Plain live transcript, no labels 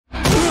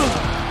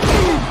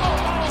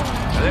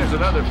was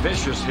another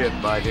vicious hit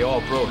by the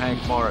All-Pro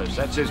Hank Morris.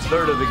 That's his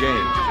third of the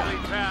game.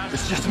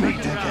 It's just me,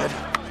 dickhead.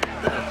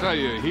 I tell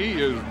you, he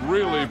is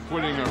really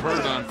putting a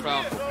hurt on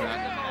Falco,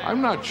 Pat.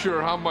 I'm not sure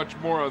how much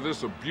more of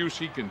this abuse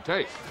he can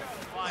take.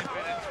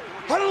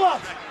 Huddle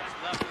up!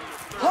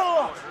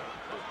 Huddle up!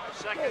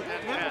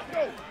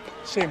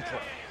 Same play.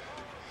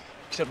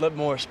 Except let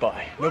Morris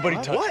by. Nobody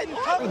touch What? him.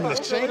 What?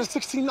 It's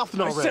 16-0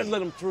 already. I said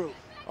let him through.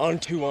 On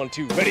two.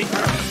 Ready?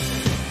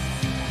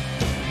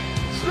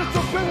 Get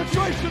some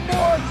penetration,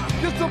 Morris!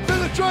 Get some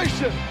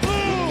penetration!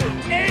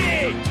 Move!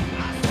 80!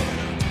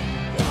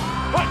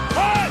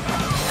 Hut!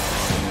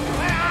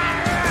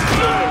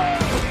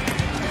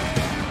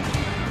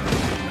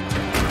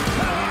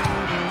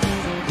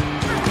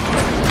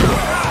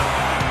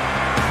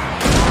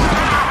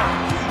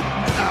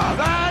 Now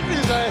that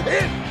is a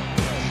hit!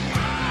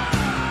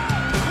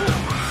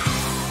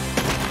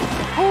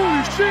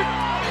 Holy shit!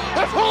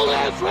 That's holy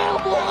ass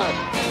round, boy!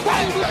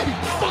 Baby!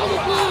 Follow,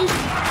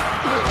 please!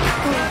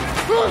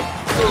 Holy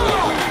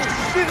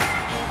shit!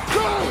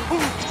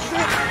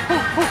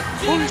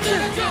 Holy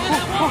shit!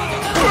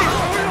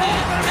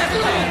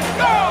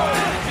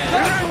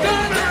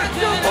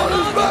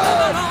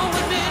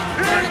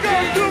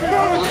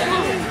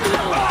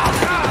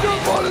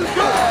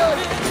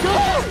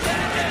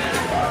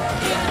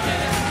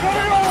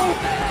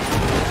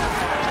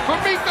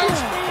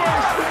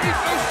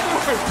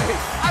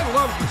 I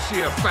love to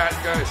see a fat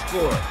guy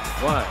score.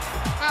 Why?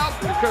 Well,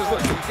 because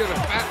look, you get a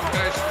fat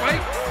guy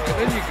spike, and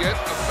then you get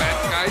a fat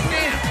guy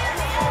dance.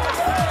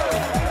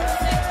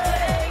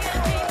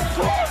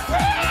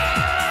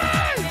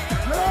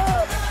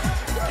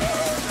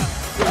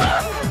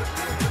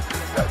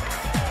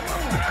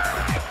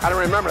 I don't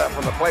remember that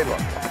from the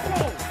playbook.